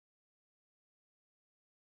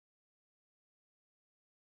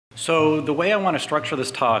So the way I want to structure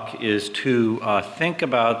this talk is to think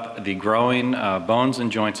about the growing bones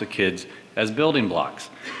and joints of kids as building blocks.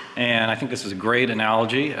 And I think this is a great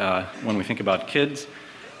analogy when we think about kids.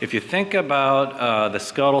 If you think about the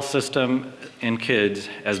skeletal system in kids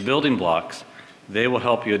as building blocks, they will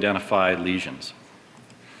help you identify lesions.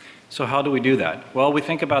 So how do we do that? Well, we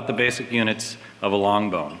think about the basic units of a long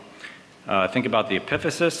bone. Think about the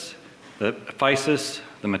epiphysis, the physis,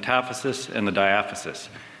 the metaphysis, and the diaphysis.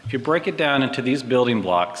 If you break it down into these building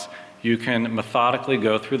blocks, you can methodically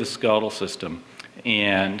go through the skeletal system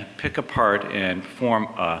and pick apart and form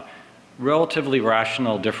a relatively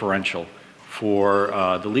rational differential for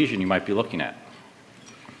the lesion you might be looking at.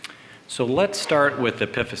 So let's start with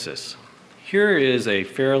epiphysis. Here is a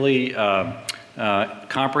fairly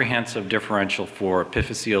comprehensive differential for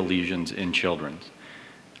epiphyseal lesions in children.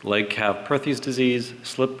 Legg-Calvé Perthes disease,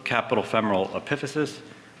 slip capital femoral epiphysis,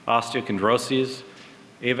 osteochondroses,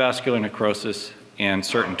 avascular necrosis, and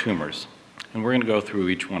certain tumors. And we're going to go through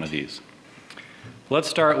each one of these. Let's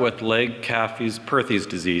start with Legg-Calvé Perthes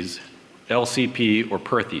disease, LCP or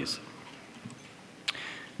Perthes.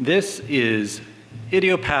 This is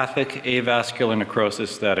idiopathic avascular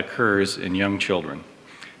necrosis that occurs in young children.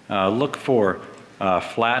 Look for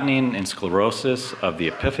flattening and sclerosis of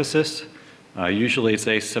the epiphysis. Usually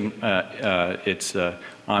it's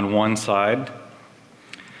on one side.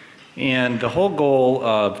 And the whole goal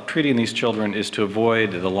of treating these children is to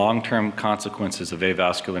avoid the long-term consequences of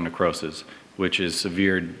avascular necrosis, which is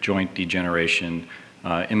severe joint degeneration,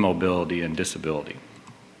 immobility, and disability.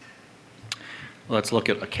 Let's look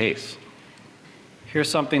at a case. Here's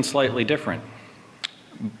something slightly different.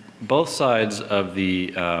 Both sides of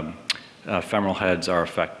the femoral heads are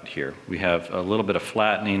affected here. We have a little bit of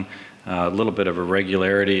flattening, a little bit of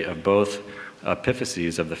irregularity of both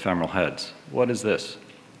epiphyses of the femoral heads. What is this?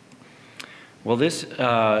 Well, this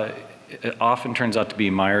often turns out to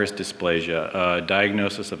be Meyer's dysplasia, a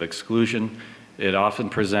diagnosis of exclusion. It often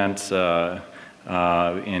presents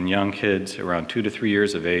in young kids around 2 to 3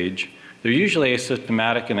 years of age. They're usually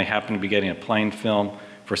asymptomatic and they happen to be getting a plain film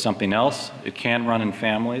for something else. It can run in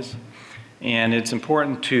families. And it's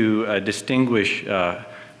important to distinguish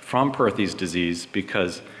from Perthes disease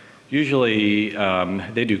because usually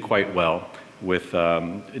they do quite well with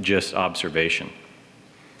just observation.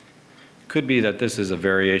 Could be that this is a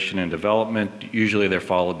variation in development. Usually they're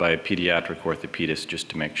followed by a pediatric orthopedist just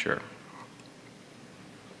to make sure.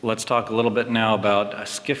 Let's talk a little bit now about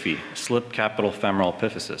SCFE, slip capital femoral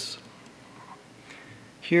epiphysis.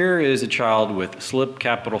 Here is a child with slip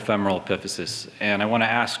capital femoral epiphysis, and I want to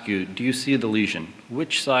ask you, do you see the lesion?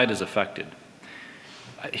 Which side is affected?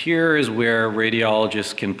 Here is where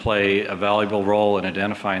radiologists can play a valuable role in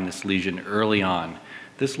identifying this lesion early on.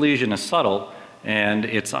 This lesion is subtle, and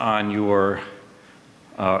it's on your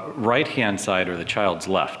right-hand side or the child's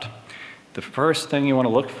left. The first thing you want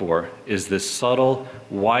to look for is this subtle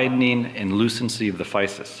widening and lucency of the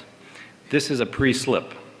physis. This is a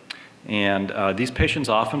pre-slip, and these patients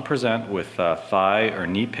often present with thigh or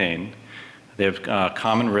knee pain. They have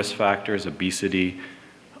common risk factors, obesity,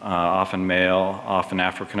 often male, often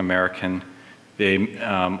African American. They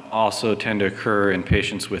also tend to occur in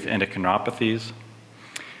patients with endocrinopathies.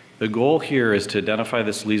 The goal here is to identify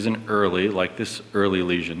this lesion early, like this early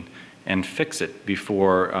lesion, and fix it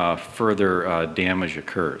before further damage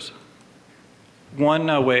occurs. One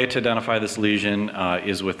way to identify this lesion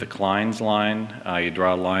is with the Klein's line. You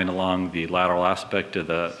draw a line along the lateral aspect of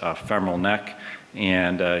the femoral neck,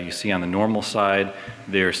 and you see on the normal side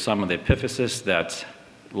there's some of the epiphysis that's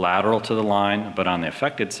lateral to the line, but on the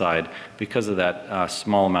affected side, because of that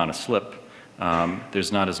small amount of slip,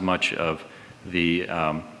 there's not as much of the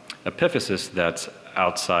epiphysis that's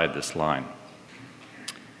outside this line.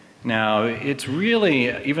 Now, it's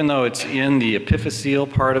really, even though it's in the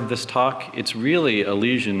epiphyseal part of this talk, it's really a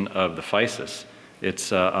lesion of the physis.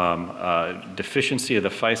 It's a deficiency of the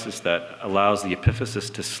physis that allows the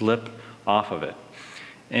epiphysis to slip off of it.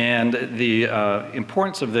 And the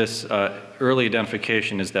importance of this early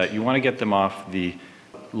identification is that you want to get them off the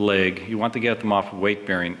leg. You want to get them off weight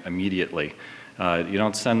bearing immediately. You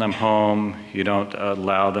don't send them home. You don't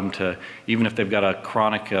allow them to, even if they've got a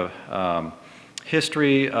chronic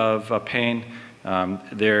history of pain,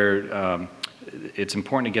 it's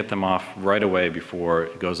important to get them off right away before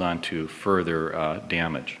it goes on to further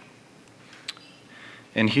damage.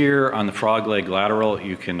 And here on the frog leg lateral,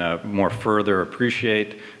 you can more further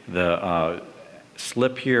appreciate the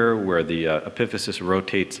slip here where the epiphysis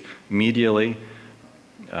rotates medially.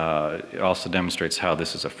 It also demonstrates how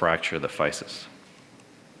this is a fracture of the physis.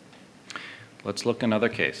 Let's look at another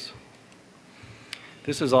case.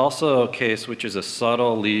 This is also a case which is a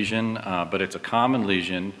subtle lesion, but it's a common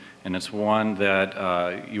lesion, and it's one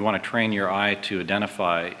that you want to train your eye to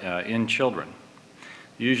identify in children.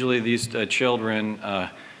 Usually these children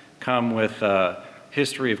come with a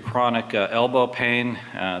history of chronic elbow pain.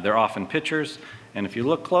 They're often pitchers, and if you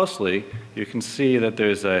look closely, you can see that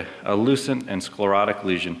there's a lucent and sclerotic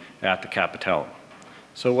lesion at the capitellum.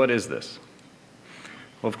 So what is this?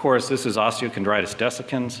 Well, of course, this is osteochondritis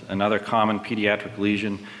dissecans, another common pediatric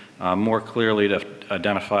lesion, more clearly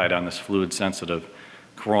identified on this fluid-sensitive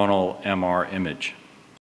coronal MR image.